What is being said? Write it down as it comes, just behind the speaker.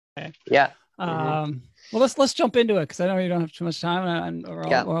Okay. Yeah. Well, let's jump into it because I know you don't have too much time and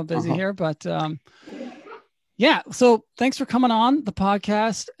Yeah. we're all busy here. But yeah, so thanks for coming on the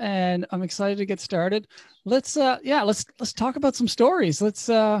podcast, and I'm excited to get started. Let's talk about some stories. Let's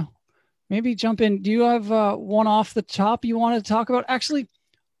maybe jump in. Do you have one off the top you want to talk about? Actually,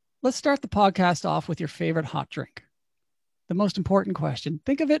 let's start the podcast off with your favorite hot drink. The most important question.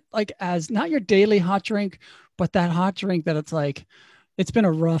 Think of it like as not your daily hot drink, but that hot drink that it's like, it's been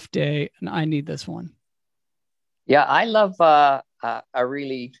a rough day and I need this one. Yeah. I love a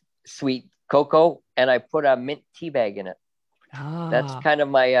really sweet cocoa, and I put a mint tea bag in it. That's Ah, kind of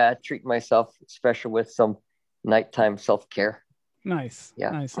my treat myself, special with some nighttime self care. nice. Yeah.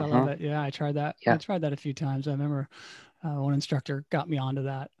 Nice. I love it. Yeah, I tried that. I Yeah. tried that a few times. I remember one instructor got me onto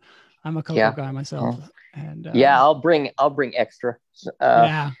that. I'm a cocoa Yeah. guy myself. Mhm. And Yeah. I'll bring extra. Uh,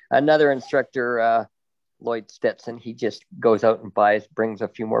 yeah, Another instructor, Lloyd Stetson, he just goes out and brings a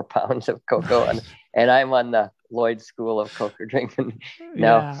few more pounds of cocoa, and right. I'm on the Lloyd School of Cocoa drinking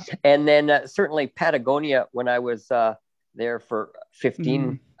now. Yeah. And then certainly Patagonia, when I was there for Mm,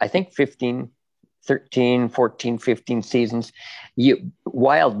 15, I think 15, 13, 14, 15 seasons,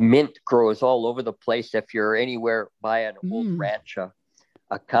 wild mint grows all over the place if you're anywhere by an old mm. ranch,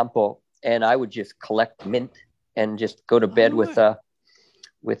 a campo, and I would just collect mint and just go to Oh, bed no way.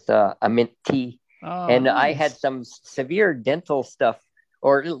 with a mint tea. Oh, And I had nice. some severe dental stuff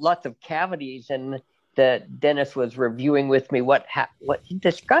or lots of cavities, and the dentist was reviewing with me what he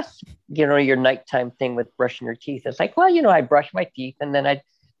discussed, your nighttime thing with brushing your teeth. It's like, well, I brush my teeth and then I'd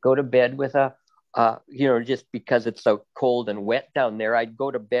go to bed with just because it's so cold and wet down there, I'd go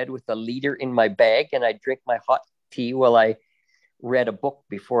to bed with a liter in my bag and I'd drink my hot tea while I read a book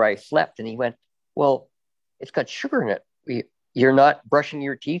before I slept. And he went, well, it's got sugar in it. You're not brushing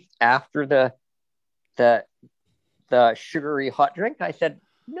your teeth after the the sugary hot drink? I said,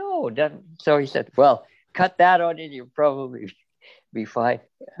 no. So he said, well, cut that out and you'll probably be fine.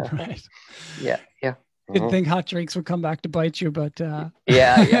 Right. Yeah, yeah. Didn't Mhm. think hot drinks would come back to bite you, but Yeah,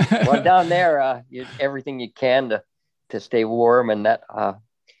 yeah. Well, down there, everything you can to stay warm, and that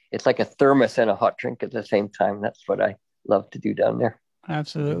it's like a thermos and a hot drink at the same time. That's what I love to do down there. Mhm.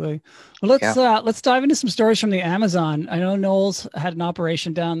 absolutely. Well, Yeah, let's dive into some stories from the Amazon. I know NOLS had an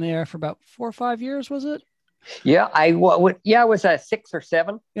operation down there for about 4 or 5 years, was it? yeah. Yeah, I was 6 or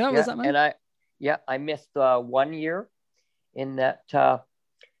 7. Yeah, was Yeah, that and many? I missed 1 year in that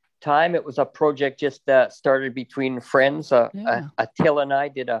time. It was a project just started between friends. Yeah. Attila and I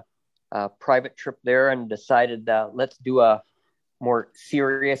did a private trip there and decided let's do a more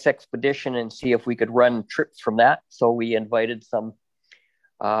serious expedition and see if we could run trips from that. So we invited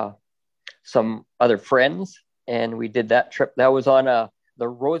uh, some other friends, and we did that trip. That was on the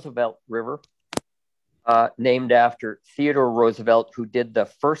Roosevelt River, named after Theodore Roosevelt, who did the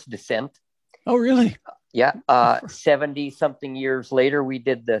first descent. Oh, really? Yeah, 70 something years later, we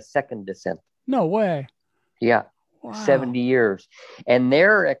did the second descent. No way. Yeah, Wow. 70 years. And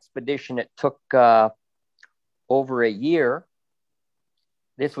their expedition, it took over a year.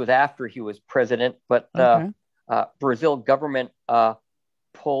 This was after he was president, but Okay. Brazil government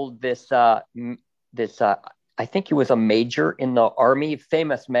pulled this. I think he was a major in the army,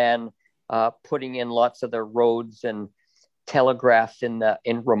 famous man, putting in lots of the roads and telegraphs in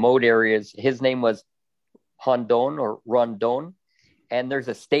remote areas. His name was Rondon or Rondon, and there's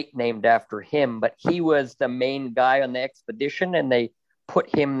a state named after him. But he was the main guy on the expedition, and they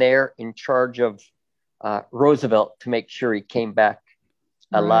put him there in charge of Roosevelt to make sure he came back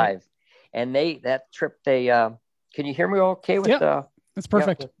Right. alive. And that trip, they can you hear me okay with Yep. the That's yeah,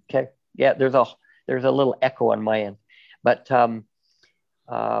 perfect. okay, yeah, there's a little echo on my end, but um,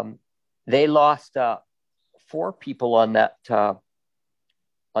 they lost 4 people on that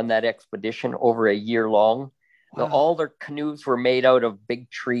expedition over a year long. Wow. All their canoes were made out of big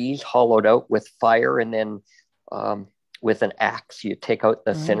trees, hollowed out with fire, and then um, with an axe, you take out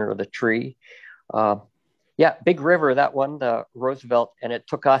the Right. center of the tree. Uh, yeah, big river, that one, the Roosevelt, and it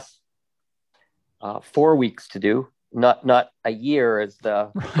took us 4 weeks to do, not a year as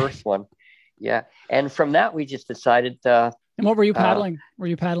the Right. first one. Yeah, and from that we just decided And what were you uh, paddling? Were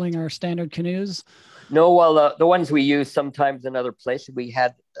you paddling our standard canoes? no, well, the ones we use sometimes in other places we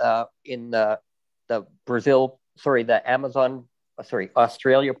had in the Amazon,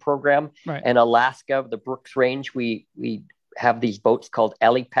 Australia program, Right. and Alaska, the Brooks Range. We have these boats called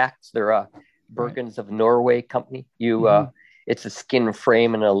Alipacks. They're a Right. Bergens of Norway company. Hmm. It's a skin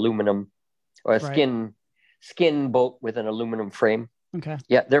frame and aluminum, or a Right. skin boat with an aluminum frame. Okay.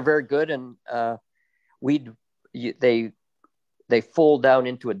 Yeah, they're very good, and we they fold down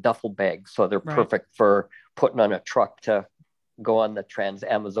into a duffel bag, so they're Right. perfect for putting on a truck to go on the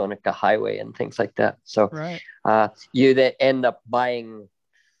Trans-Amazonica Highway and things like that. So right. You then end up buying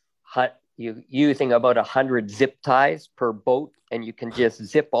you using about 100 zip ties per boat, and you can just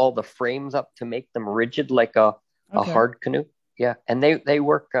zip all the frames up to make them rigid like a hard canoe. Yeah, and they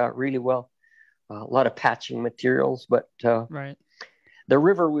work really well. A lot of patching materials, but right. The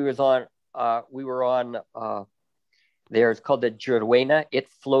river we were on there is called the Juruena. It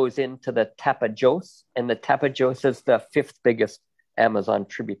flows into the Tapajos, and the Tapajos is the 5th biggest Amazon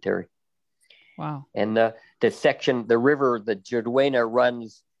tributary. Wow. And the river, the Jaguiar,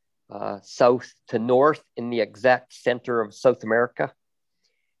 runs south to north in the exact center of South America.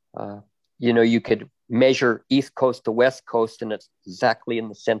 You could measure east coast to west coast, and it's exactly in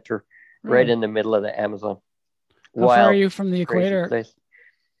the center, right in the middle of the Amazon. How far are you from the equator? Place.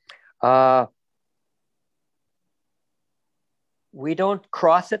 We don't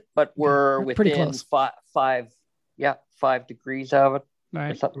cross it, but we're within 5 degrees of it,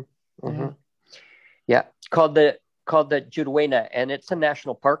 or something. Mm-hmm. Yeah, it's called the Juruena, and it's a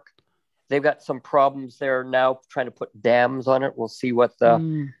national park. They've got some problems there now, trying to put dams on it. We'll see what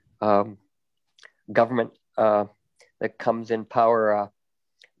the government that comes in power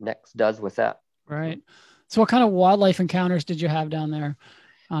next does with that. Right. So what kind of wildlife encounters did you have down there?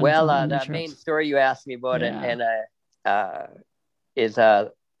 The main story you asked me about is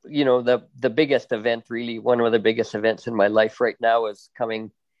the biggest event, really one of the biggest events in my life right now, is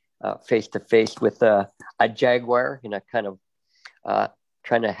coming face to face with a jaguar, kind of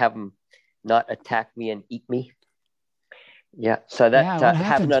trying to have him not attack me and eat me. Yeah, so that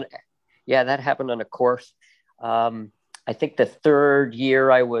happened on a course. I think the 3rd year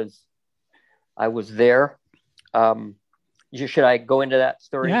I was there. Should I go into that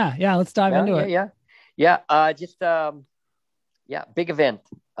story? Yeah, let's dive into it. Big event.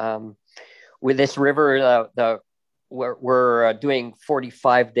 With this river, we're doing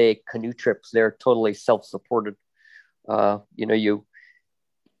 45-day canoe trips. They're totally self-supported. You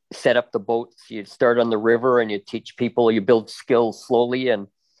set up the boats, you start on the river, and you teach people, you build skills slowly, and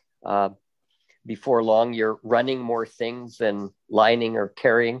before long you're running more things than lining or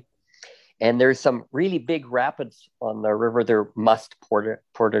carrying. And there's some really big rapids on the river. They're must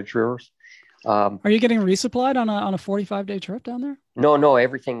portage rivers. Are you getting resupplied on a 45-day trip down there? No,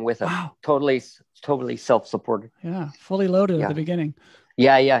 everything with it. Wow. Totally self-supported. Yeah, fully loaded at the beginning.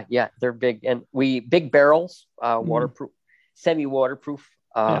 Yeah. They're big, and big barrels, waterproof, semi-waterproof.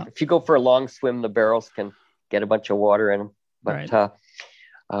 If you go for a long swim, the barrels can get a bunch of water in them. But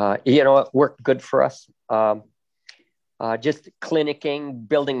it worked good for us. Just clinicking,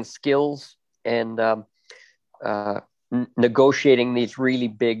 building skills, and negotiating these really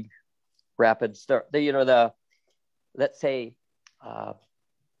big rapids. Let's say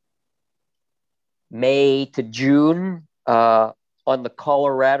May to June on the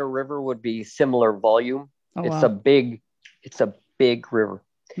Colorado River would be similar volume. It's a big river.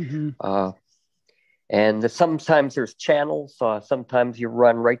 Mm-hmm. And sometimes there's channels. Sometimes you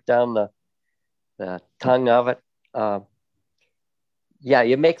run right down the tongue of it.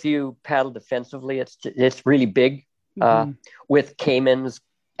 It makes you paddle defensively. It's really big. With caimans,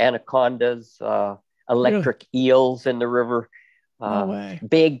 anacondas, electric eels in the river. No way.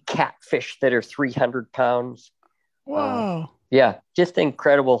 Big catfish that are 300 pounds. Whoa. Just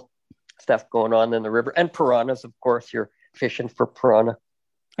incredible stuff going on in the river. And piranhas, of course. You're fishing for piranha.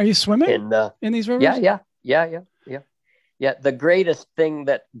 Are you swimming in these rivers? Yeah. The greatest thing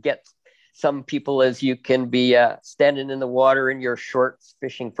that gets some people is you can be standing in the water in your shorts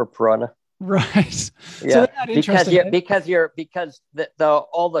fishing for piranha. Right. Yeah. Because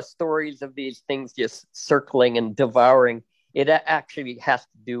all the stories of these things just circling and devouring, it actually has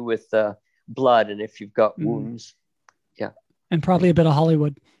to do with blood, and if you've got wounds. Yeah. And probably a bit of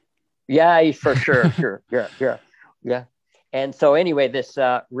Hollywood. Yeah, for sure. Sure. Yeah. And so anyway, this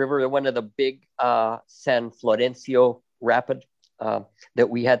river, one of the big San Florencio rapid that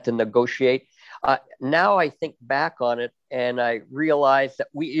we had to negotiate. Now I think back on it and I realize that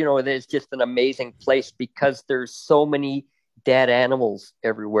there's just an amazing place because there's so many dead animals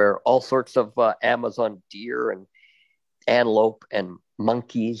everywhere, all sorts of Amazon deer and antelope and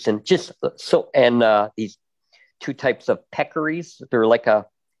monkeys and these 2 types of peccaries. They're like a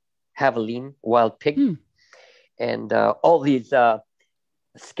javelin, wild pig. And all these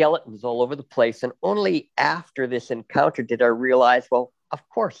skeletons all over the place. And only after this encounter did I realize, well, of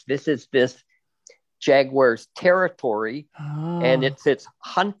course, this is this jaguar's territory, and it's its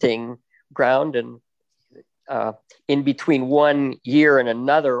hunting ground. And in between one year and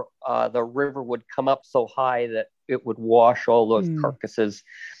another, the river would come up so high that it would wash all those carcasses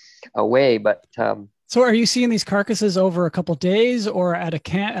away. But So are you seeing these carcasses over a couple of days or at a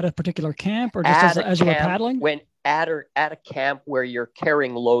particular camp, or just as you were paddling? When at a camp where you're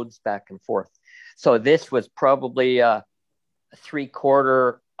carrying loads back and forth. So this was probably a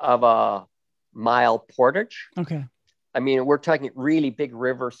 3/4 of a mile portage. Okay. I mean, we're talking really big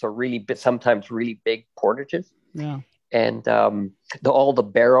rivers, so sometimes really big portages. Yeah. And all the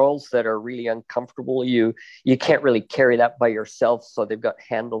barrels that are really uncomfortable, you can't really carry that by yourself. So they've got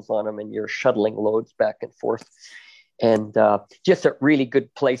handles on them, and you're shuttling loads back and forth. And just a really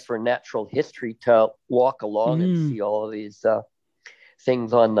good place for natural history to walk along and see all of these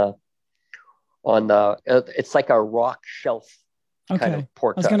things on the it's like a rock shelf kind of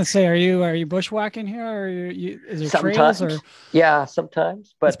portage. I was going to say, are you bushwhacking here, or is there sometimes trails? Or yeah,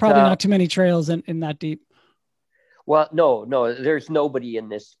 sometimes, but it's probably not too many trails in that deep. Well, no, there's nobody in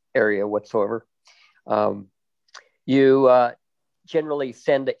this area whatsoever. You generally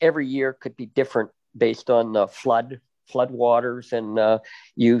send, every year could be different based on the flood waters, and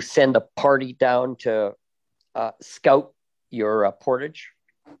you send a party down to scout your portage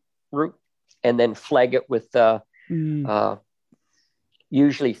route, and then flag it with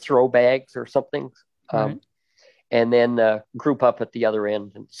usually throw bags or something. Right. And then group up at the other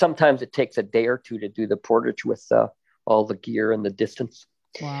end. And sometimes it takes a day or two to do the portage with all the gear and the distance.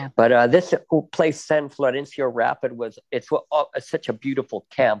 Wow. But this place, San Florencio Rapid, it's such a beautiful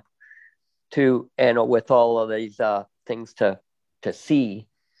camp too, and with all of these things to see.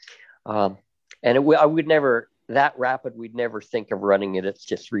 And I would never, that rapid, we'd never think of running it. It's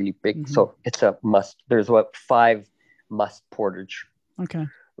just really big. So it's a must. There's 5 must portage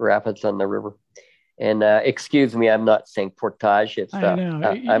rapids on the river. And excuse me, I'm not saying portage. It's I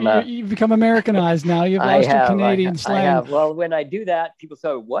know. You've become Americanized now. You've lost your Canadian slang. I have. Well, when I do that, people say,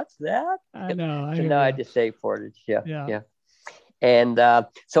 "What's that?" I know. So now I just say portage. Yeah. And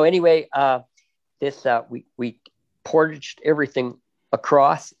so anyway, this we portaged everything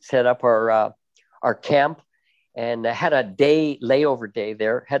across, set up our camp, and had a layover day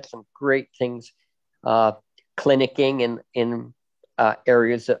there. Had some great things, clinicking in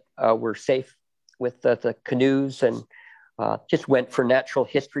areas that were safe with the canoes, and just went for natural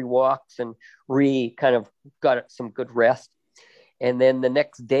history walks and kind of got some good rest. And then the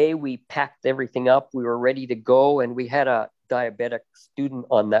next day we packed everything up. We were ready to go, and we had a diabetic student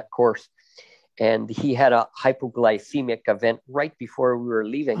on that course, and he had a hypoglycemic event right before we were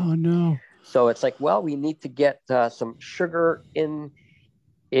leaving. Oh no. So it's like, well, we need to get some sugar in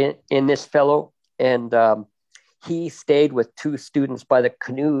this fellow. And he stayed with 2 students by the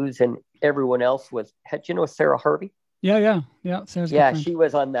canoes, and everyone else had you know Sarah Harvey? Yeah. Sarah's she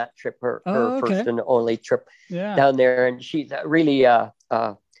was on that trip, her first and only trip down there. And she's a really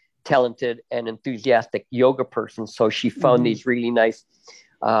talented and enthusiastic yoga person. So she found these really nice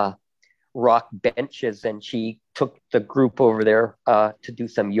rock benches, and she took the group over there to do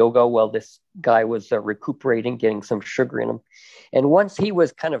some yoga while this guy was recuperating, getting some sugar in him. And once he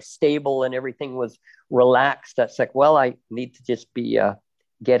was kind of stable and everything was relaxed, that's like, well, I need to just be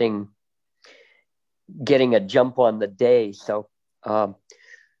getting a jump on the day. So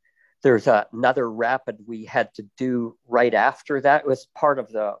there's another rapid we had to do right after that. It was part of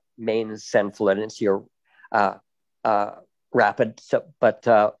the main San Florencio rapid,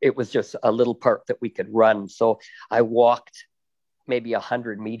 but it was just a little part that we could run. So I walked maybe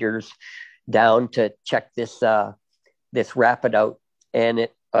 100 meters down to check this rapid out, and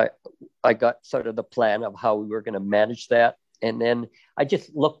I got sort of the plan of how we were going to manage that. And then I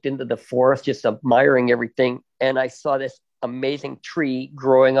just looked into the forest, just admiring everything. And I saw this amazing tree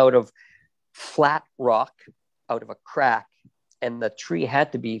growing out of flat rock, out of a crack. And the tree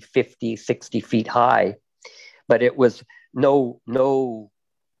had to be 50, 60 feet high, but it was no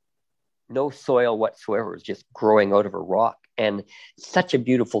soil whatsoever. It was just growing out of a rock, and such a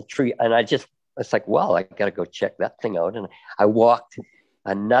beautiful tree. And it's like, well, I got to go check that thing out. And I walked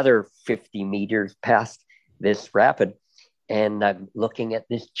another 50 meters past this rapid, and I'm looking at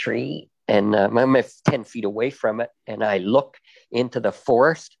this tree, and I'm 10 feet away from it. And I look into the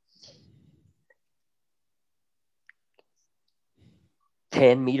forest,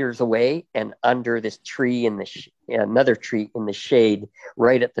 10 meters away, and under this tree another tree in the shade,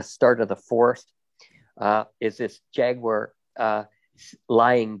 right at the start of the forest, is this jaguar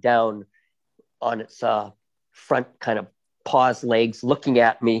lying down on its front kind of paws, legs, looking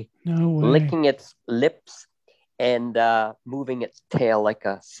at me, licking its lips, and moving its tail like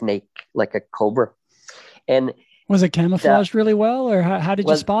a snake, like a cobra. And was it camouflaged really well, or how did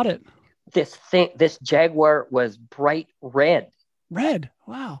you spot it? This jaguar was bright red. Red,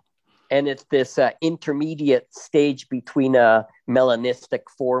 wow. And it's this intermediate stage between melanistic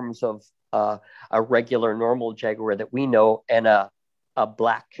forms of a regular normal jaguar that we know and a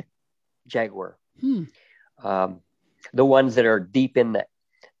black jaguar. The ones that are deep in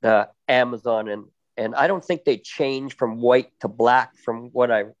the Amazon, and I don't think they change from white to black from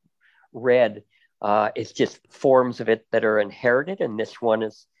what I read. It's just forms of it that are inherited, and this one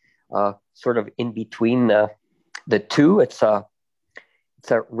is sort of in between the two. It's a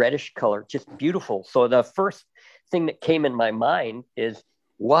reddish color, just beautiful. So the first thing that came in my mind is,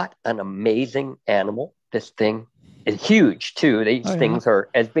 what an amazing animal. This thing is huge too. These things are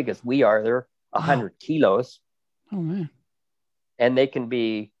as big as we are. They're 100 kilos. Oh man. And they can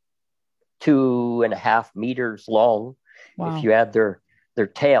be 2.5 meters long if you add their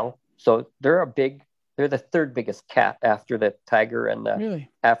tail. So they're the third biggest cat after the tiger and the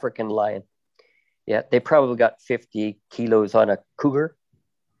African lion. Yeah, they probably got 50 kilos on a cougar.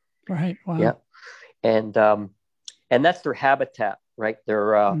 Right. Wow. Yeah. And that's their habitat, right?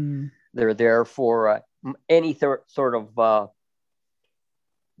 They're there for any sort of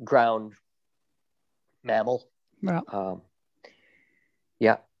ground mammal. Wow.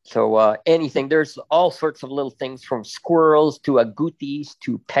 Yeah. So anything, there's all sorts of little things from squirrels to agoutis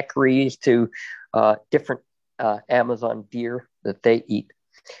to peccaries to different Amazon deer that they eat.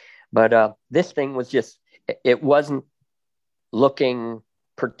 But this thing was just, it wasn't looking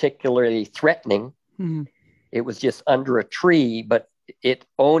particularly threatening. It was just under a tree, but it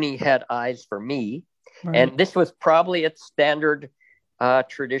only had eyes for me. Right. And this was probably its standard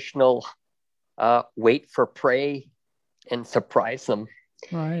traditional wait for prey and surprise them.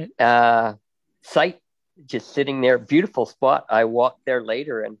 Right. Sight, just sitting there, beautiful spot. I walked there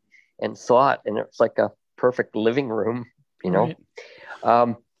later and saw it, and it was like a perfect living room, you know.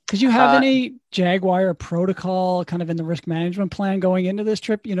 Did you have any Jaguar protocol kind of in the risk management plan going into this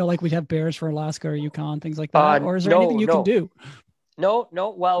trip? You know, like we'd have bears for Alaska or Yukon, things like that. Or is there anything you can do? No.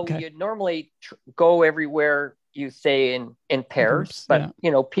 Well, you normally go everywhere, you say in pairs, groups, but you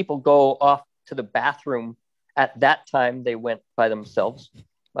know, people go off to the bathroom. At that time, they went by themselves,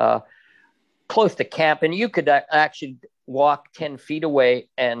 close to camp, and you could actually walk 10 feet away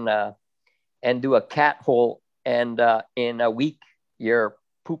and do a cat hole, and in a week, your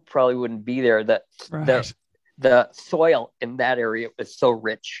poop probably wouldn't be there. The soil in that area was so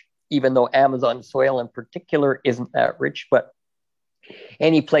rich, even though Amazon soil in particular isn't that rich, but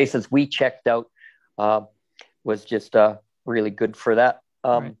any places we checked out was just really good for that.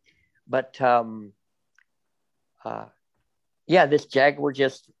 But this jaguar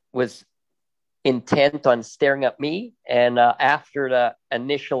just was intent on staring at me. And after the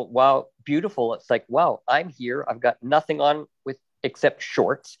initial, wow, beautiful, it's like, wow, I'm here. I've got nothing on except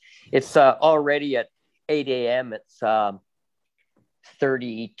shorts. It's already at 8 a.m. It's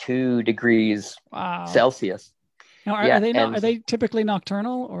 32 degrees Celsius. Now, are they typically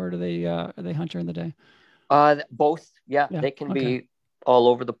nocturnal, or are they hunt during the day? Both. Yeah, they can be all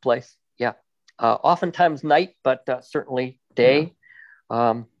over the place. Yeah. Oftentimes night, but certainly day.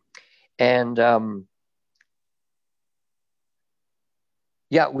 We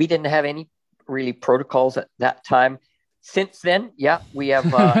didn't have any really protocols at that time. Since then, we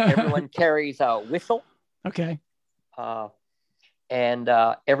have everyone carries a whistle. Okay. And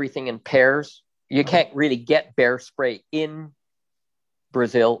everything in pairs. You can't really get bear spray in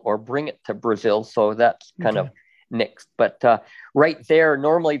Brazil or bring it to Brazil, so that's kind of nixed. But right there,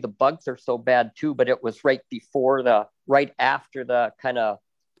 normally the bugs are so bad too, but it was right after the kind of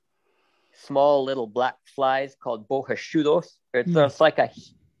small little black flies called borrachudos. It's like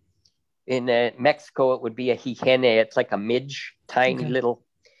in Mexico, it would be a hijene. It's like a midge, tiny little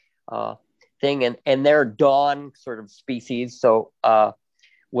thing. And they're dawn sort of species. So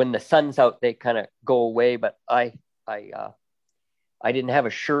when the sun's out, they kind of go away. But I didn't have a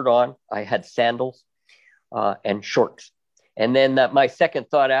shirt on. I had sandals and shorts. And then my second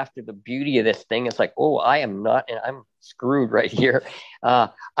thought after the beauty of this thing is like, I'm screwed right here.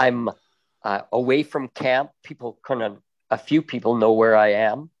 I'm away from camp. A few people know where I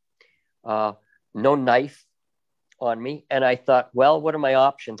am. No knife on me. And I thought, well, what are my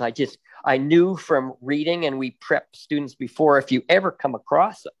options? I knew from reading, and we prep students before, if you ever come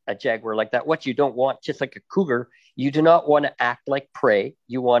across a jaguar like that, what you don't want, just like a cougar, you do not want to act like prey.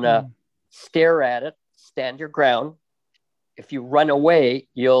 You want to stare at it, stand your ground. If you run away,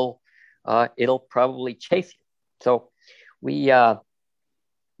 it'll probably chase you. So we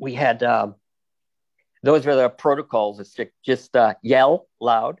had, those were the protocols. It's just yell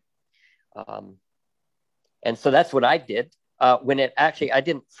loud. And so that's what I did. I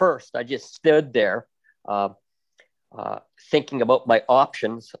didn't first, I just stood there thinking about my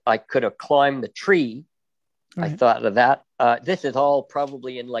options. I could have climbed the tree. Right. I thought of that. This is all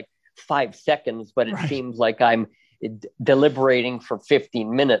probably in like 5 seconds, but it Right. seems like I'm deliberating for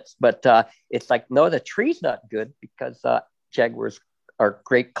 15 minutes. But it's like, no, the tree's not good because jaguars are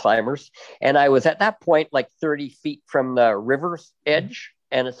great climbers. And I was at that point like 30 feet from the river's edge.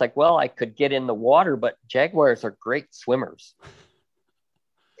 And it's like, well, I could get in the water, but jaguars are great swimmers.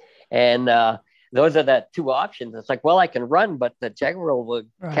 And those are the two options. It's like, well, I can run, but the jaguar will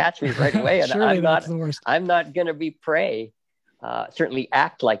catch me right away. And Surely that's the worst. I'm not going to be prey, certainly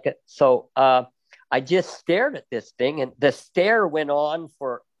act like it. So I just stared at this thing, and the stare went on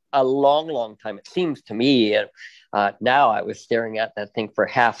for a long, long time. It seems to me, now I was staring at that thing for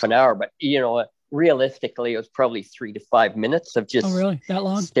half an hour, but realistically, it was probably 3 to 5 minutes of just really? That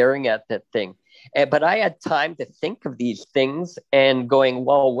long? staring at that thing. But I had time to think of these things and going,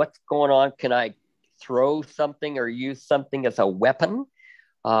 well, what's going on? Can I throw something or use something as a weapon?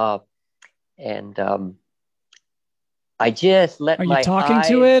 I just let my eyes... Are you talking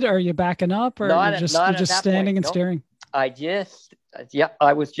to it? Or are you backing up? Or you're just standing and staring? I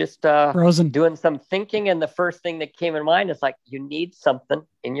was just frozen, doing some thinking. And the first thing that came in mind is like, you need something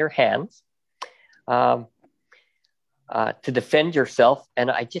in your hands to defend yourself.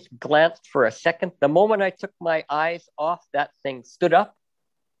 And I just glanced for a second. The moment I took my eyes off, that thing stood up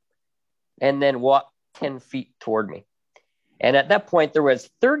and then walked 10 feet toward me. And at that point, there was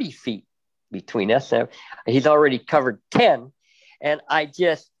 30 feet between us. He's already covered 10. And I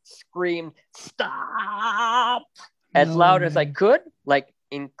just screamed, "Stop!" as loud as I could, like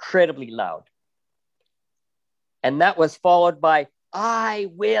incredibly loud. And that was followed by, "I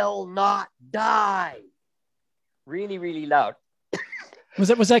will not die." Really, really loud. Was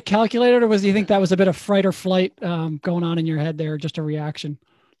that calculated, or do you think that was a bit of fright or flight going on in your head there, just a reaction?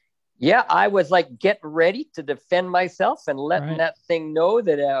 Yeah, I was like getting ready to defend myself and letting that thing know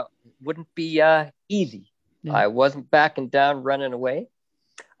that it wouldn't be easy. Yeah. I wasn't backing down, running away.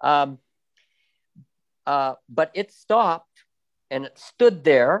 But it stopped and it stood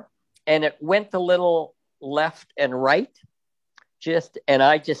there and it went a little left and right, and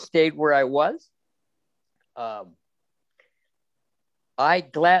I just stayed where I was. I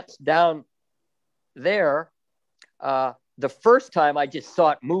glanced down there. The first time I just saw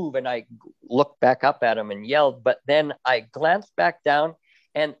it move and I looked back up at him and yelled, but then I glanced back down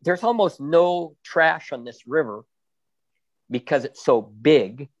and there's almost no trash on this river because it's so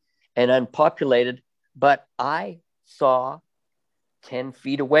big and unpopulated. But I saw 10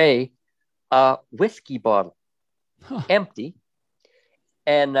 feet away a whiskey bottle, empty.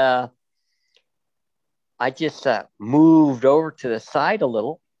 And I just moved over to the side a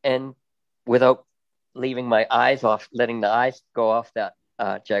little, and without leaving my eyes off, letting the eyes go off that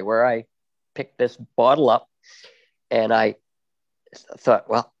Jaguar, I picked this bottle up and I thought,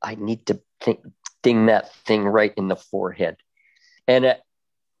 well, I need to ding that thing right in the forehead. And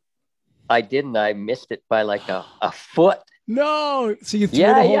I didn't. I missed it by like a foot. No. So you threw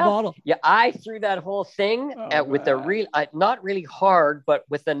the whole bottle? Yeah, I threw that whole thing with not really hard, but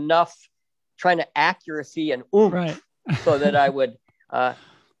with enough trying to accuracy and oomph so that I would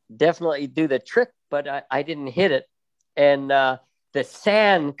definitely do the trick, but I didn't hit it. And the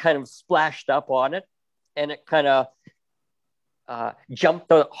sand kind of splashed up on it and it kind of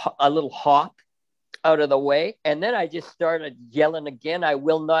jumped a little hop out of the way. And then I just started yelling again, "I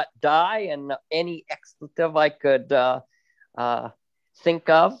will not die," and any expletive I could think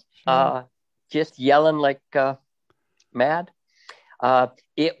of, just yelling like mad.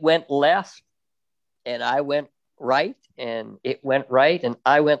 It went left and I went right, and it went right and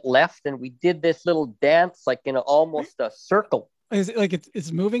I went left, and we did this little dance like in almost a circle. Is it like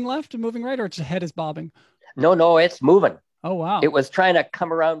it's moving left and moving right, or its head is bobbing? No, it's moving. Oh, wow. It was trying to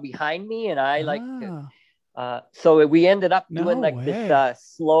come around behind me, and I so we ended up doing this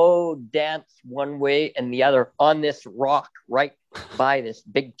slow dance one way and the other on this rock right by this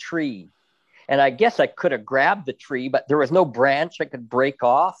big tree. And I guess I could have grabbed the tree, but there was no branch I could break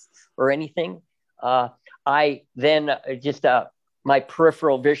off or anything. I then my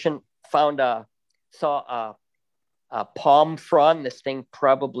peripheral vision saw a palm frond. This thing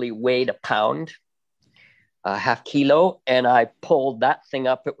probably weighed a pound, half kilo. And I pulled that thing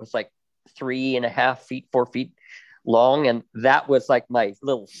up. It was like 3.5 feet, 4 feet long. And that was like my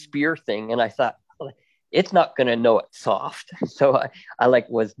little spear thing. And I thought, it's not going to know it's soft. So I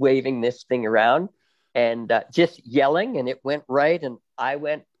was waving this thing around and just yelling, and it went right. And I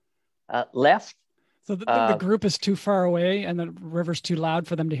went left. So the group is too far away and the river's too loud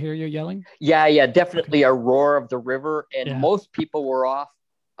for them to hear you yelling? Yeah, definitely a roar of the river. And most people were off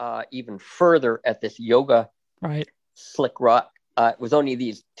even further at this yoga slick rock. It was only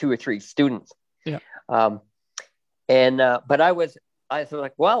these 2 or 3 students. Yeah. But I was I was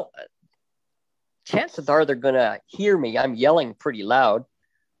like, well, chances are they're going to hear me. I'm yelling pretty loud.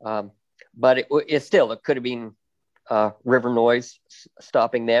 But it still, it could have been river noise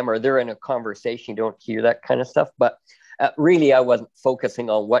stopping them, or they're in a conversation. You don't hear that kind of stuff. But really, I wasn't focusing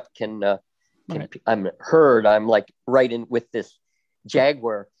on what I'm heard. I'm like right in with this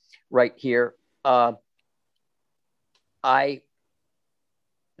jaguar right here. That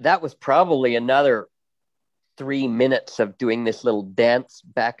was probably another 3 minutes of doing this little dance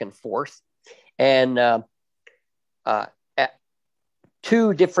back and forth. And at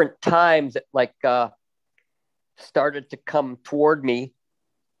two different times, it started to come toward me,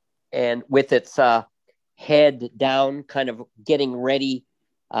 and with its head down, kind of getting ready,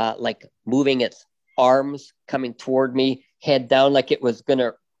 like moving its arms, coming toward me, head down, like it was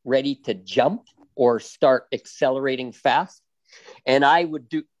gonna ready to jump or start accelerating fast. And I would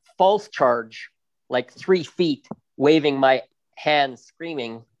do false charge, like 3 feet, waving my hands,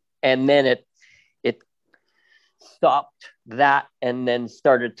 screaming, and then it stopped that, and then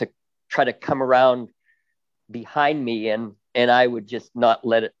started to try to come around behind me, and I would just not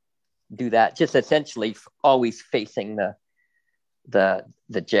let it do that. Just essentially always facing the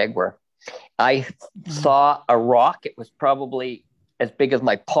jaguar. I saw a rock. It was probably as big as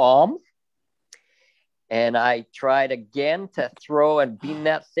my palm, and I tried again to throw and beam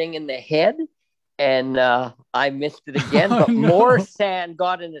that thing in the head, and I missed it again. But more sand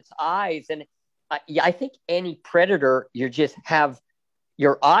got in its eyes, and I think any predator, you just have,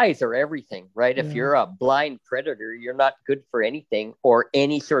 your eyes are everything, right? Yeah. If you're a blind predator, you're not good for anything, or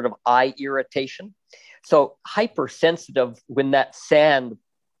any sort of eye irritation. So hypersensitive when that sand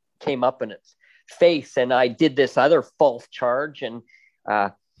came up in its face, and I did this other false charge and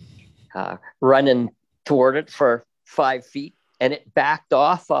running toward it for 5 feet, and it backed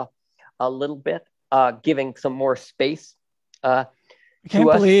off a little bit, giving some more space. I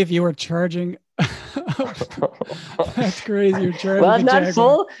can't believe you were charging. That's crazy. You're charging. Well,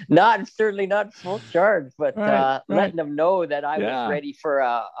 certainly not full charge, but letting them know that I was ready for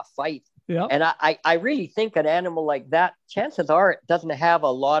a fight. Yeah. And I really think an animal like that, chances are it doesn't have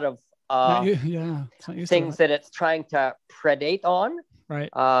a lot of things that it's trying to predate on. Right.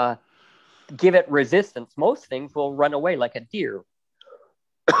 Give it resistance. Most things will run away, like a deer.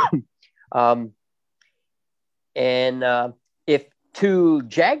 If two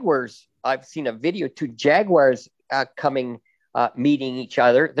jaguars, I've seen a video, two jaguars meeting each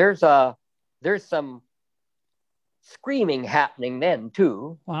other, there's some screaming happening then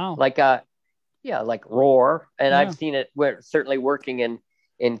too. Wow. Like roar. And I've seen it, we're certainly working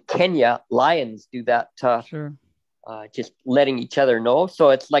in Kenya, lions do that. Sure. Just letting each other know. So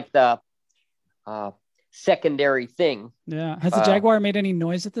it's like the secondary thing. Yeah. Has the jaguar made any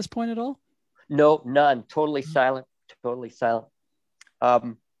noise at this point at all? No, none. Totally silent.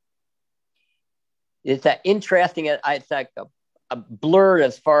 It's that interesting. It's like a blur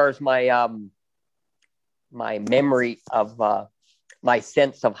as far as my my memory of my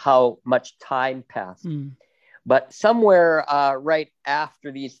sense of how much time passed. But somewhere right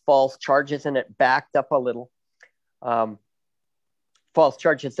after these false charges, and it backed up a little, false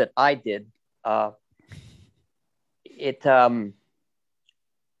charges that I did, I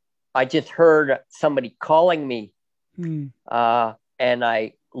just heard somebody calling me, and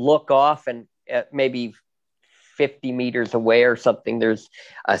I look off, and maybe 50 meters away or something, there's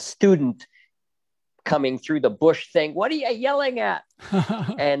a student coming through the bush saying, "What are you yelling at?"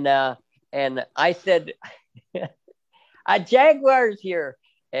 and I said, "A jaguar's here."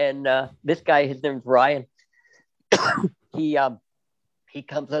 And this guy, his name's Ryan. He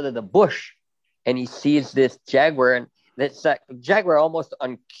comes out of the bush, and he sees this jaguar, and this jaguar, almost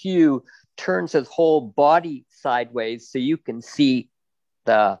on cue, turns his whole body sideways so you can see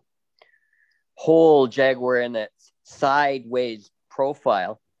the whole jaguar in its sideways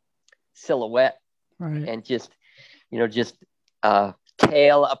profile silhouette. Right. And just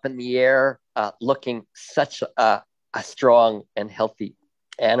tail up in the air, looking such a strong and healthy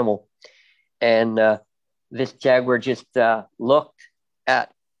animal. And this jaguar just looked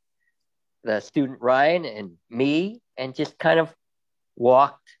at the student Ryan and me, and just kind of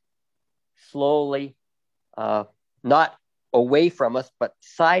walked slowly, not away from us, but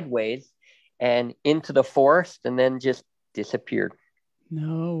sideways and into the forest, and then just disappeared.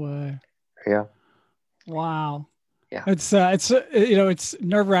 No way. Yeah. Wow. Yeah. It's it's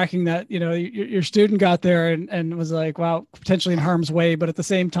nerve-wracking that, your student got there and was like, wow, potentially in harm's way. But at the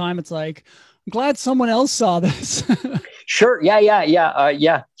same time, it's like, I'm glad someone else saw this. Sure. Yeah.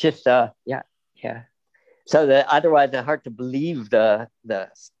 Just, yeah. So otherwise it's hard to believe I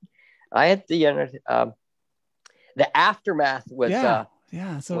had the, the aftermath was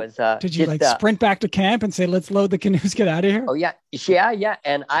So was did you just like sprint back to camp and say, let's load the canoes, get out of here? oh yeah,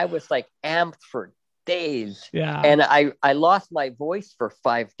 and I was like amped for days. Yeah. And I lost my voice for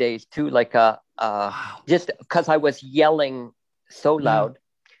 5 days too, like Wow. just because I was yelling so loud.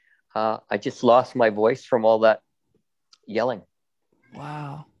 I just lost my voice from all that yelling.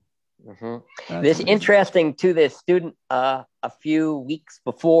 Wow. This amazing. Interesting to this student, a few weeks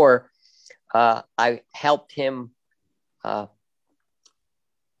before, I helped him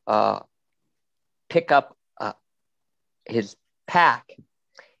pick up his pack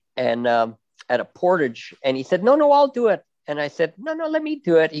and at a portage, and he said, no, I'll do it. And I said, no, let me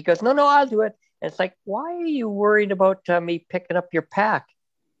do it. He goes, no, I'll do it. And it's like, why are you worried about me picking up your pack?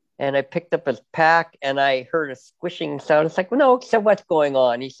 And I picked up his pack and I heard a squishing sound. It's like, no, so what's going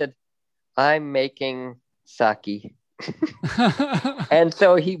on? He said, I'm making sake. And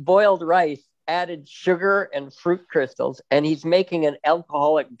so he boiled rice, added sugar and fruit crystals, and he's making an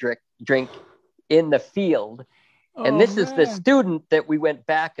alcoholic drink in the field. And this is the student that we went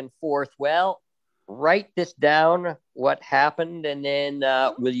back and forth. Well, write this down, what happened, and then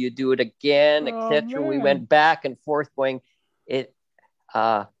will you do it again, etc. We went back and forth going, is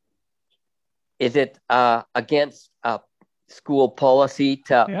it against school policy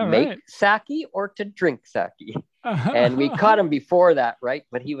to make sake or to drink sake? And we caught him before that, right?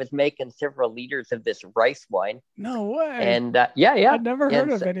 But he was making several liters of this rice wine. No way. And yeah. I'd never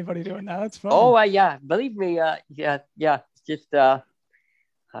heard of anybody doing that. That's fun. Oh, yeah. Believe me. Yeah. It's just there's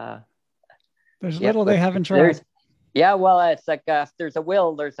little they haven't tried. Yeah. Well, it's like if there's a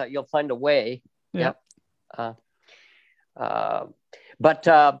will, you'll find a way. Yeah.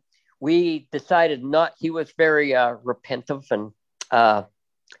 But we decided not. He was very repentant and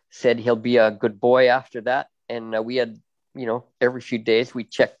said he'll be a good boy after that. And we had, every few days we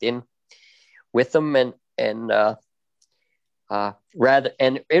checked in with him and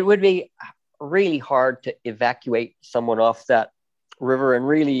it would be really hard to evacuate someone off that river. And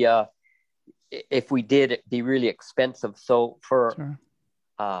really, if we did, it'd be really expensive. So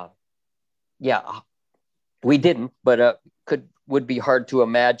we didn't, but would be hard to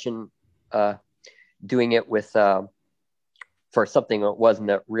imagine doing it with for something that wasn't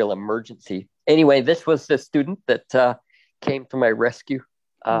a real emergency. Anyway, this was the student that came to my rescue.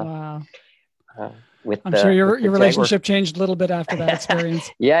 Wow. I'm sure your relationship changed a little bit after that experience.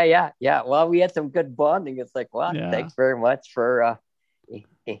 Yeah. Well, we had some good bonding. It's like, wow, thanks very much for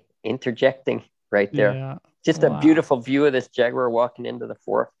interjecting right there. Yeah. Just a beautiful view of this jaguar walking into the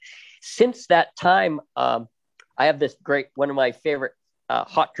forest. Since that time, I have this one of my favorite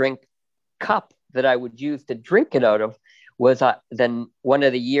hot drink cup that I would use to drink it out of. Was then one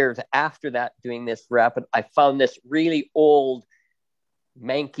of the years after that, doing this rapid, I found this really old,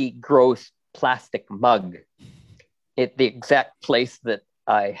 manky, gross plastic mug at the exact place that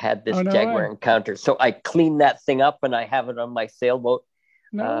I had this jaguar encounter. So I cleaned that thing up and I have it on my sailboat.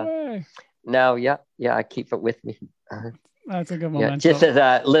 No way. Now, yeah, I keep it with me. That's a good moment. Yeah, just as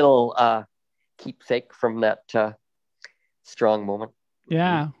a little keepsake from that strong moment.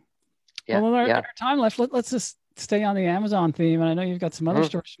 Yeah. Well, our time left. Let's just stay on the Amazon theme. And I know you've got some other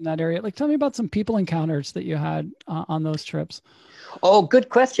stories from that area. Like, tell me about some people encounters that you had on those trips. Oh, good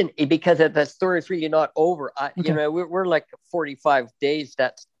question. Because the story is really not over. We're like 45 days,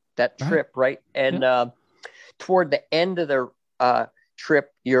 that trip, right? And toward the end of the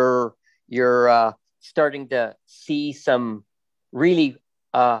trip, you're starting to see some really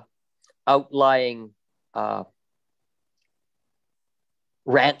outlying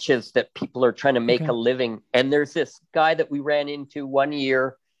ranches that people are trying to make a living. And there's this guy that we ran into one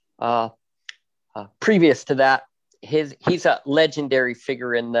year previous to that. He's a legendary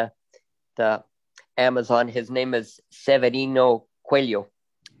figure in the Amazon. His name is Severino Coelho,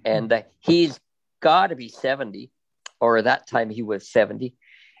 and he's got to be 70, or that time he was 70.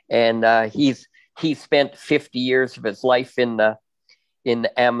 And he spent 50 years of his life in the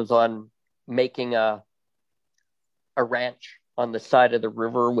Amazon making a ranch on the side of the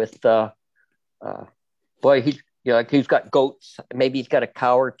river with he's got goats, maybe he's got a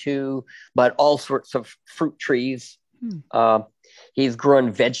cow or two, but all sorts of fruit trees. He's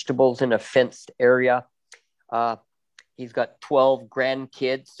growing vegetables in a fenced area. He's got 12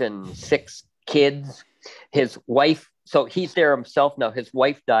 grandkids and 6 kids. His wife, so he's there himself now. His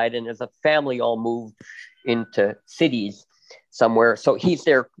wife died and as a family all moved into cities somewhere. So he's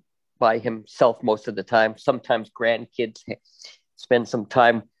there by himself most of the time. Sometimes grandkids spend some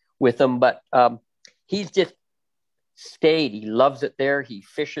time with him, but he's just stayed. He loves it there. He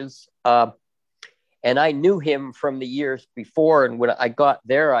fishes. And I knew him from the years before. And when I got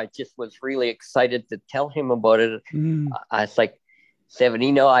there, I just was really excited to tell him about it. I was like, Seven,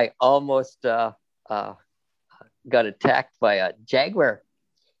 I almost got attacked by a jaguar.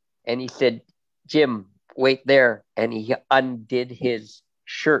 And he said, Jim, wait there. And he undid his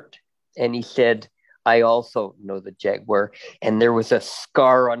shirt. And he said, I also know the jaguar. And there was a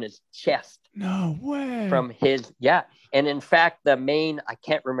scar on his chest. No way. From his, yeah. And in fact, I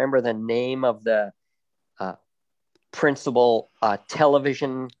can't remember the name of the principal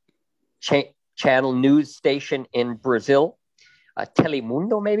television channel news station in Brazil,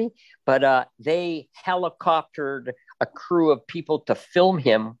 Telemundo maybe, but they helicoptered a crew of people to film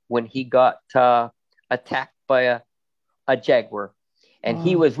him when he got attacked by a jaguar. And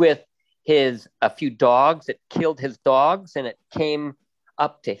he was with a few dogs. It killed his dogs, and it came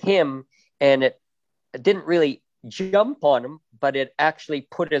up to him, and it didn't really jump on him, but it actually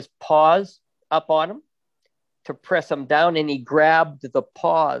put his paws up on him to press him down, and he grabbed the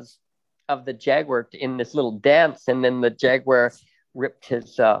paws of the jaguar in this little dance, and then the jaguar ripped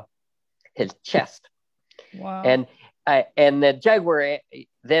his chest. Wow. And the jaguar,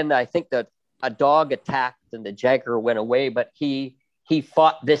 then I think that a dog attacked and the jaguar went away, but he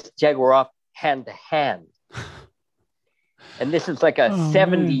fought this jaguar off hand to hand. And this is like a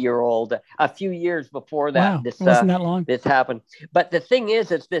 70-year-old, a few years before that. Wow. It wasn't that long. This happened. But the thing is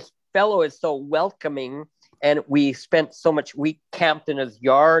this fellow is so welcoming, and we camped in his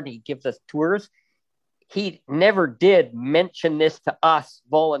yard. He gives us tours. He never did mention this to us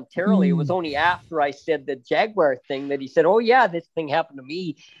voluntarily. It was only after I said the jaguar thing that he said, oh yeah, this thing happened to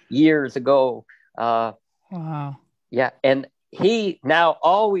me years ago. Wow. Yeah. And he now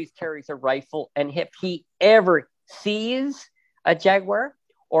always carries a rifle. And if he ever sees a jaguar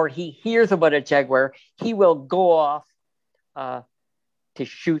or he hears about a jaguar, he will go off to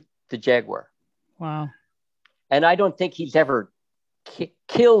shoot the jaguar. Wow. And I don't think he's ever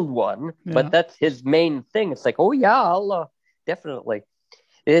killed one, but that's his main thing. It's like, oh yeah, I'll definitely.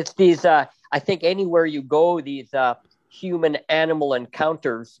 It's these. I think anywhere you go, these human animal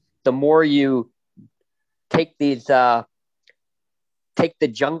encounters, the more you take the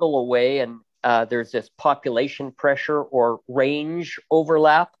jungle away, and there's this population pressure or range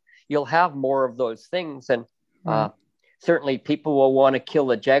overlap, you'll have more of those things. And certainly, people will want to kill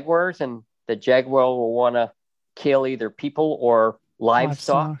the jaguars, and the jaguar will want to kill either people or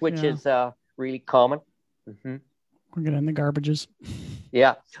livestock, which is really common. We're getting the garbages.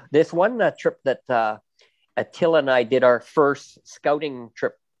 Yeah. This one trip that Attila and I did, our first scouting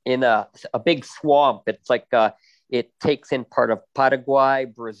trip in a big swamp. It's like it takes in part of Paraguay,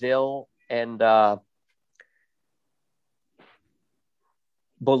 Brazil, and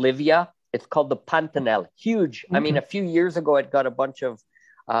Bolivia. It's called the Pantanal. Huge. Okay. I mean, a few years ago, it got a bunch of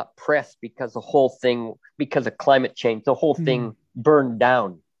press because of climate change, the whole thing burned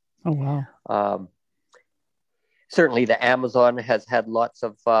down. Oh, wow. Certainly the Amazon has had lots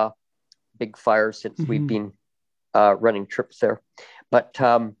of big fires since we've been running trips there. But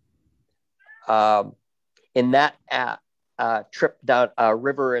in that trip down a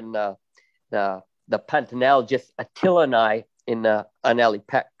river in the Pantanal, just Attila and I in an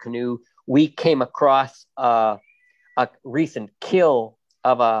Alipac canoe, we came across a recent kill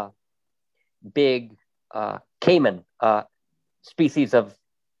of a big Caiman species of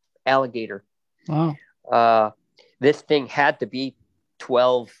alligator. Wow. This thing had to be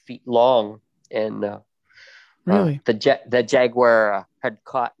 12 feet long, and really, the jaguar had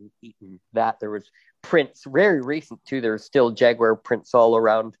caught and eaten that. There was prints, very recent too. There's still jaguar prints all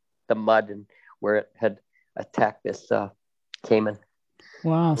around the mud and where it had attacked this Caiman.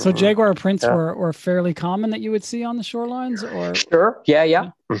 Wow. So jaguar prints were fairly common that you would see on the shorelines, or? Sure.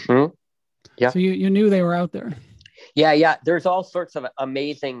 Yeah. Mm-hmm. Yeah. So you knew they were out there. Yeah. There's all sorts of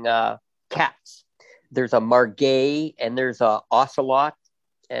amazing cats. There's a margay, and there's a ocelot,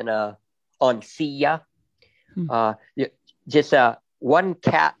 and a oncilla. Just one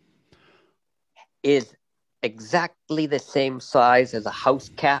cat is exactly the same size as a house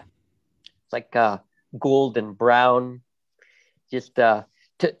cat. It's like golden brown. Just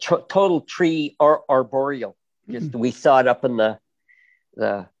total tree or arboreal. Just we saw it up in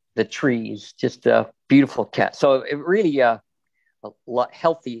the trees. Just a beautiful cat. So it really a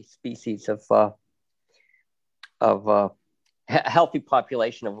healthy species of healthy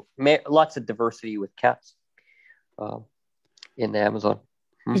population of lots of diversity with cats in the Amazon.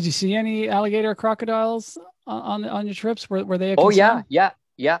 Did you see any alligator or crocodiles on your trips? Were they a concern? Oh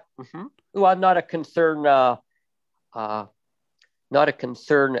yeah. Mm-hmm. Well, not a concern. Not a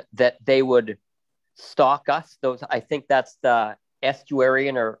concern that they would stalk us. I think that's the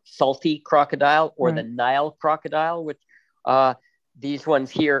estuarian or salty crocodile, or the Right. Nile crocodile, which these ones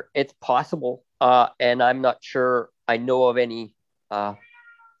here, it's possible. And I'm not sure I know of any, or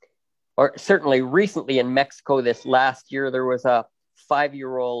certainly recently in Mexico this last year, there was a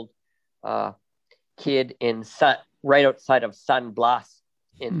 5-year-old kid right outside of San Blas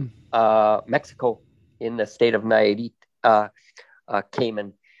in Mexico, in the state of Nayarit.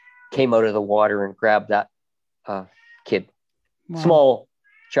 Caiman came out of the water and grabbed that kid. Wow. Small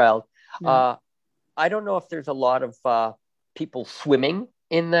child. Yeah. I don't know if there's a lot of people swimming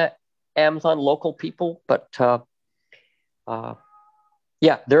in the Amazon, local people, but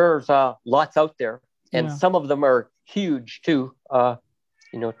yeah, there's lots out there, and some of them are huge too.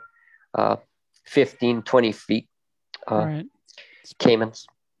 15, 20 feet. Right. Caimans.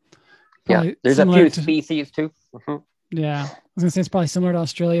 Probably yeah, there's a few species too. Mm-hmm. Yeah, I was gonna say it's probably similar to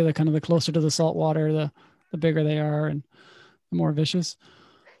Australia. The closer to the salt water, the bigger they are and the more vicious.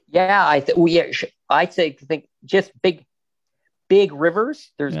 Yeah, I think just big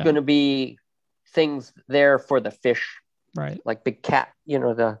rivers. There's going to be things there for the fish, right? Like big cat.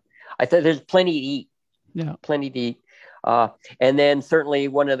 I think there's plenty to eat. Yeah, plenty to eat. And then certainly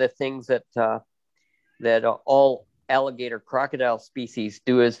one of the things that all alligator crocodile species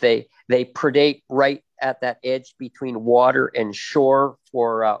do is they predate right at that edge between water and shore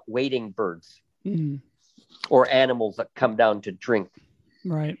for wading birds or animals that come down to drink.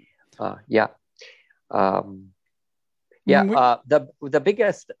 Right. The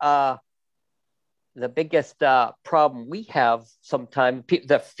biggest problem we have sometimes,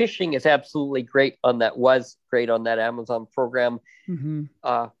 the fishing is absolutely great on that, was great on that Amazon program. Mm-hmm.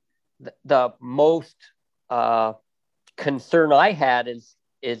 The most concern I had is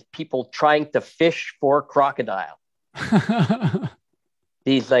people trying to fish for crocodile.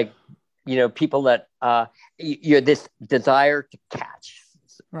 These people that you're this desire to catch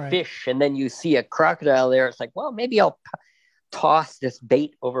fish, and then you see a crocodile there. It's like, well, maybe I'll toss this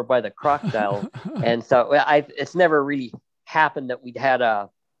bait over by the crocodile. And so it's never really happened that we'd had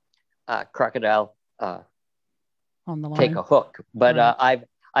a crocodile on the line. Take a hook, but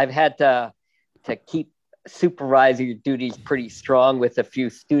I've had to keep supervisory duties pretty strong with a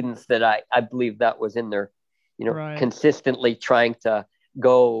few students that I believe that was in their, consistently trying to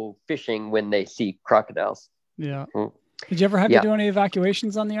go fishing when they see crocodiles. Yeah. Did you ever have to do any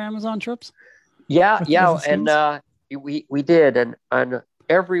evacuations on the Amazon trips? Yeah. And we did. And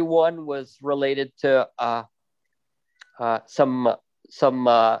everyone was related to some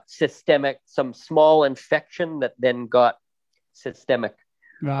systemic, some small infection that then got systemic.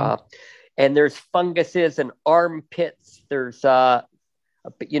 Wow. And there's funguses and armpits. There's, there's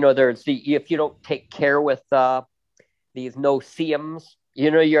if you don't take care with these no-see-ums,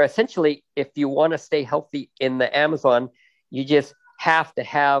 you're essentially, if you want to stay healthy in the Amazon, you just have to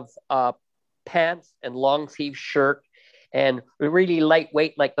have pants and long sleeve shirt and really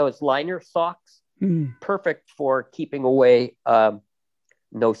lightweight, like those liner socks. Perfect for keeping away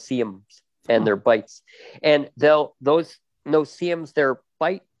no-see-ums and their bites. And those no-see-ums, their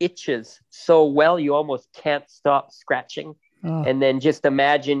bite itches so well you almost can't stop scratching. And then just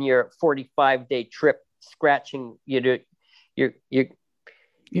imagine your 45-day trip scratching. You're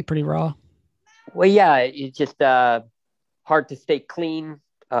pretty raw. Well, yeah, it's just hard to stay clean.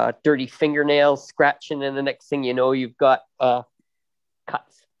 Dirty fingernails, scratching, and the next thing you know, you've got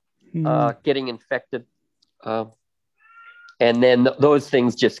cuts getting infected. And then those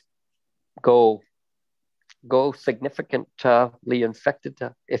things just go significantly infected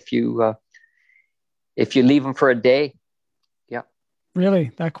if you leave them for a day. Yeah.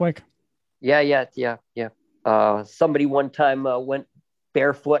 Really? That quick? Yeah. Somebody one time went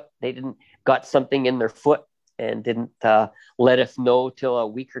barefoot. They got something in their foot and didn't let us know till a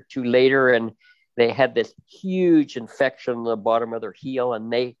week or two later. And they had this huge infection on the bottom of their heel.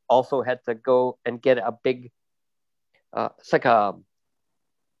 And they also had to go and get a big, it's like a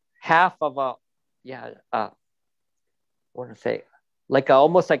half of a, I want to say, like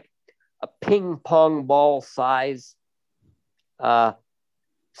almost like a ping pong ball size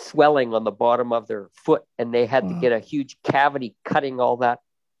swelling on the bottom of their foot. And they had to get a huge cavity cutting all that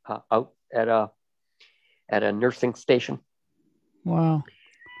out at a nursing station. Wow.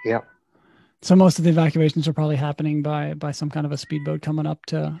 Yeah. So most of the evacuations are probably happening by some kind of a speedboat coming up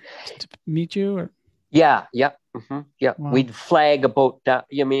to meet you, or? Yeah. Mm-hmm. Yeah. Wow. We'd flag a boat down.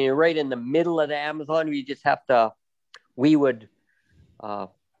 I mean, right in the middle of the Amazon, we just have to, we would,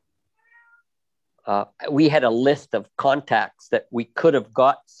 we had a list of contacts that we could have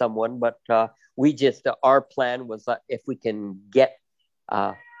got someone, but our plan was that if we can get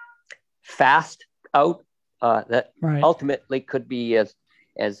fast out, that ultimately could be as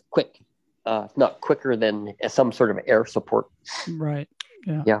quick, if not quicker than some sort of air support. Right.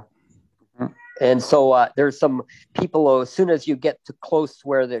 Yeah. Yeah. And so there's some people, as soon as you get to close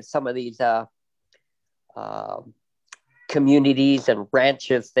where there's some of these communities and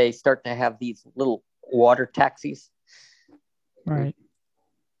ranches, they start to have these little water taxis. Right.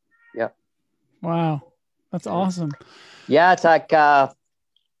 Yeah. Wow. That's awesome. Yeah. It's like, I'd,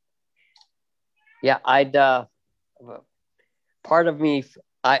 part of me,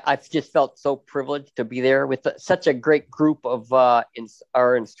 I've just felt so privileged to be there with such a great group of our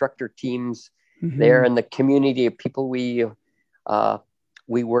instructor teams there, and the community of people we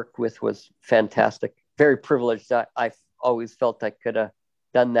worked with was fantastic. Very privileged. I've always felt I could have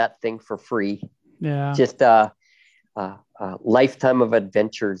done that thing for free. Yeah. Just a lifetime of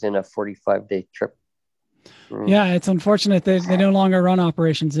adventures in a 45-day trip. Yeah, it's unfortunate they no longer run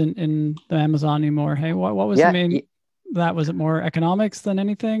operations in the Amazon anymore. Hey, what was the main? That was it more economics than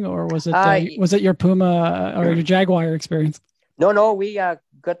anything, or was it your Puma or your Jaguar experience? No, we got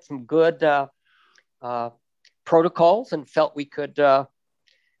some good protocols and felt we could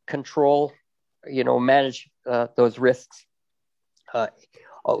control, manage those risks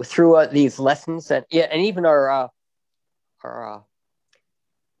through these lessons, and even our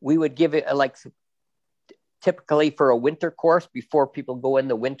we would give it typically for a winter course before people go in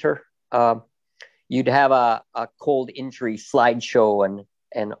the winter. You'd have a cold injury slideshow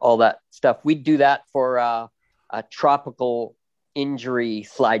and all that stuff. We'd do that for a tropical injury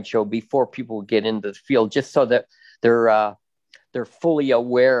slideshow before people get into the field, just so that they're fully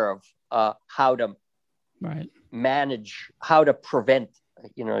aware of how to manage, how to prevent.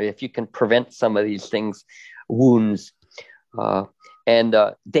 If you can prevent some of these things, wounds, and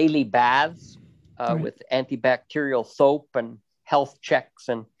daily baths with antibacterial soap and health checks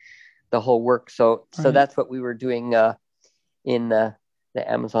and the whole work. So that's what we were doing in the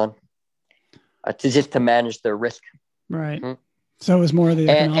Amazon to manage the risk. Right. Mm-hmm. So it was more of the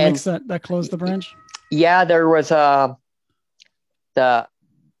economics that closed the branch? Yeah, there was the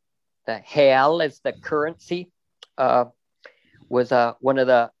real is the currency, was one of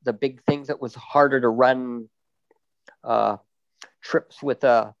the big things that was harder to run trips with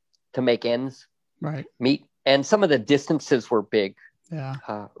to make ends meet. And some of the distances were big. Yeah.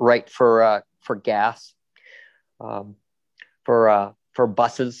 For gas, for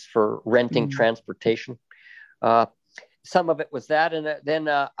buses, for renting transportation. Some of it was that. And then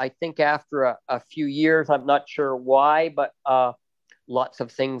I think after a few years, I'm not sure why, but lots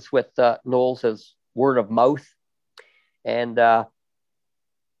of things with NOLS as word of mouth. And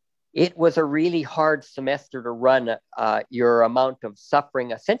it was a really hard semester to run. Your amount of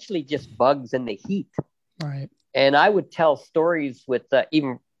suffering, essentially just bugs in the heat. Right. And I would tell stories with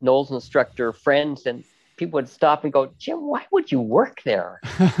even NOLS instructor friends, and people would stop and go, "Jim, why would you work there?"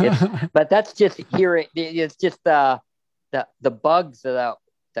 But that's just hearing. It's just the bugs, the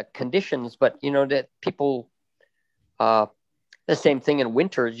conditions. But that people, the same thing in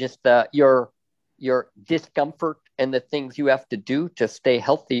winter. Just your discomfort and the things you have to do to stay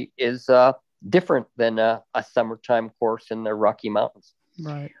healthy is different than a summertime course in the Rocky Mountains.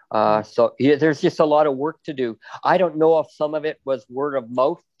 Right. So there's just a lot of work to do. I don't know if some of it was word of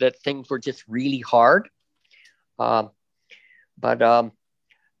mouth, that things were just really hard. But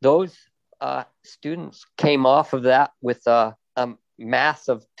those students came off of that with a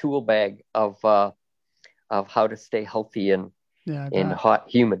massive tool bag of how to stay healthy in hot,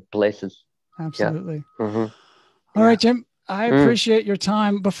 humid places. Absolutely. Yeah. Mm-hmm. All right, Jim. I appreciate your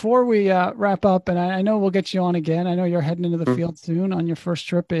time. Before we wrap up, and I know we'll get you on again. I know you're heading into the field soon on your first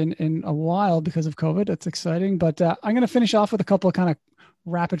trip in a while because of COVID. That's exciting. But I'm going to finish off with a couple of kind of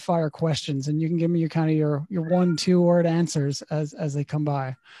rapid fire questions, and you can give me your 1-2 word answers as they come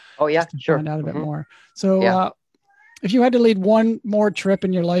by. Oh yeah, sure. Find out a bit more. So if you had to lead one more trip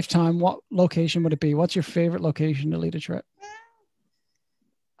in your lifetime, what location would it be? What's your favorite location to lead a trip?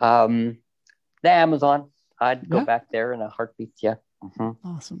 The Amazon. I'd go back there in a heartbeat. Yeah. Mm-hmm.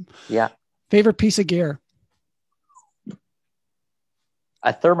 Awesome. Yeah. Favorite piece of gear?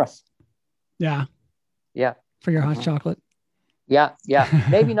 A thermos. Yeah. Yeah. For your hot chocolate. Yeah. Yeah.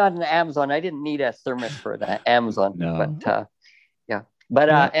 Maybe not in the Amazon. I didn't need a thermos for the Amazon. No. But yeah.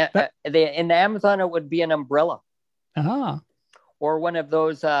 But in the Amazon, it would be an umbrella. Or one of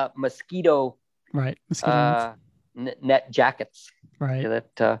those mosquito. Right. Mosquito net jackets. Right.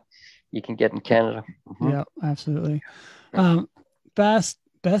 That you can get in Canada. Mm-hmm. Yeah, absolutely. Best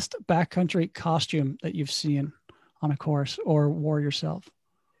backcountry costume that you've seen on a course or wore yourself?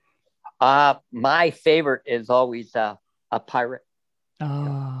 My favorite is always a pirate.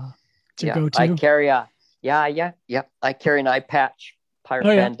 To go to. I carry Yeah. I carry an eye patch, pirate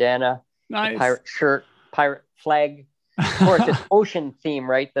Oh yeah, bandana, the nice. pirate shirt, pirate flag. Of course, it's ocean theme,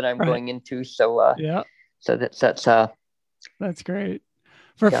 right? That I'm Right. going into. So, Yeah, so that's that's great.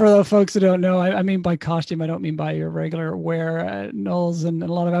 For yeah. the folks who don't know, I mean by costume, I don't mean by your regular wear. NOLS and a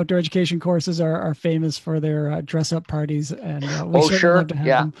lot of outdoor education courses are famous for their dress up parties, and we Oh, certainly love sure. to have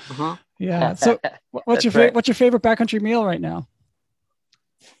Yeah. them. Yeah. So, That's right. what's your favorite backcountry meal right now?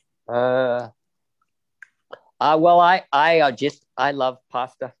 Uh, well, I love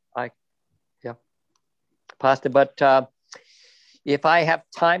pasta. Yeah, pasta. But if I have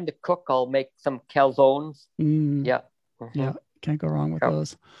time to cook, I'll make some calzones. Mm, Yeah. yeah, Mhm. can't go wrong with Yep.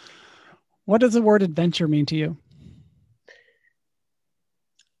 those. What does the word adventure mean to you?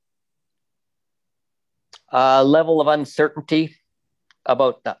 Level of uncertainty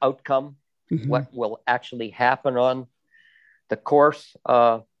about the outcome, Hmm. what will actually happen on the course.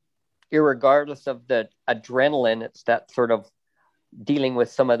 Irregardless of the adrenaline, it's that sort of dealing with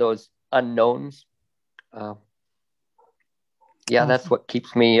some of those unknowns. Uh, yeah, that's Awesome. what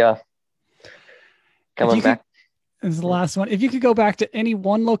keeps me If coming you could, back. this is the last one. If you could go back to any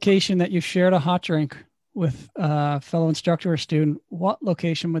one location that you shared a hot drink with a fellow instructor or student, what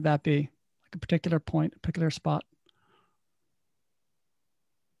location would that be? Like a particular point, a particular spot?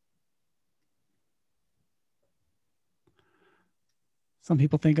 Some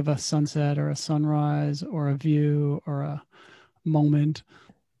people think of a sunset or a sunrise or a view or a moment.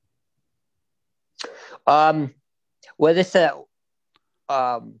 Um, well, this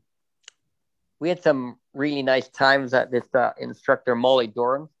um, we had some really nice times at this instructor Molly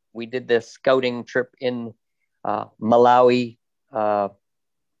Doran. We did this scouting trip in Malawi, Namibia,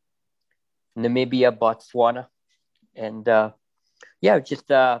 Botswana, and yeah, just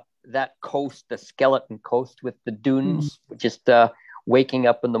that coast, the skeleton coast with the Mm, dunes, just waking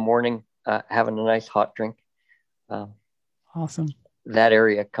up in the morning, having a nice hot drink. Um, awesome. that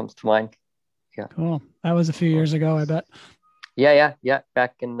area comes to mind. Yeah. Cool. That was a few years ago, I bet. Yeah.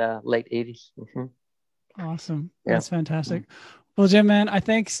 Back in late 80s. Mm-hmm. Awesome. Yeah. That's fantastic. Well, Jim, man,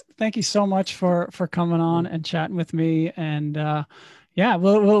 thank you so much for coming on and chatting with me. And yeah,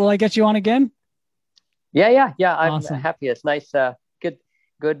 will I get you on again? Yeah. I'm Awesome. happy. It's nice.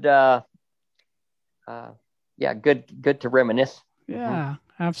 Good. Uh, yeah, good to reminisce. Mm-hmm. Yeah,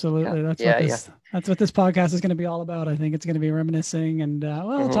 absolutely. Yeah. That's what this podcast is going to be all about. I think it's going to be reminiscing and well,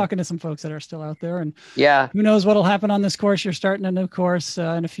 Mm-hmm. talking to some folks that are still out there, and Yeah. who knows what'll happen on this course. You're starting a new course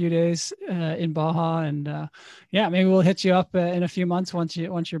in a few days in Baja, and yeah, maybe we'll hit you up in a few months once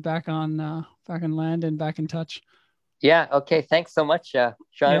you're back on land and back in touch. Yeah. Okay. Thanks so much, Sean.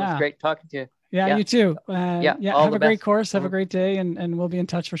 It was Yeah, great talking to you. yeah, Yeah. you too. Yeah. Yeah, All have the a great best. course. Have a Mhm. great day, and we'll be in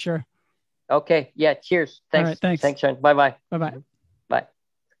touch for sure. Okay. Yeah. Cheers. All right, Thanks. thanks. Thanks, Sean. Bye bye. Bye bye.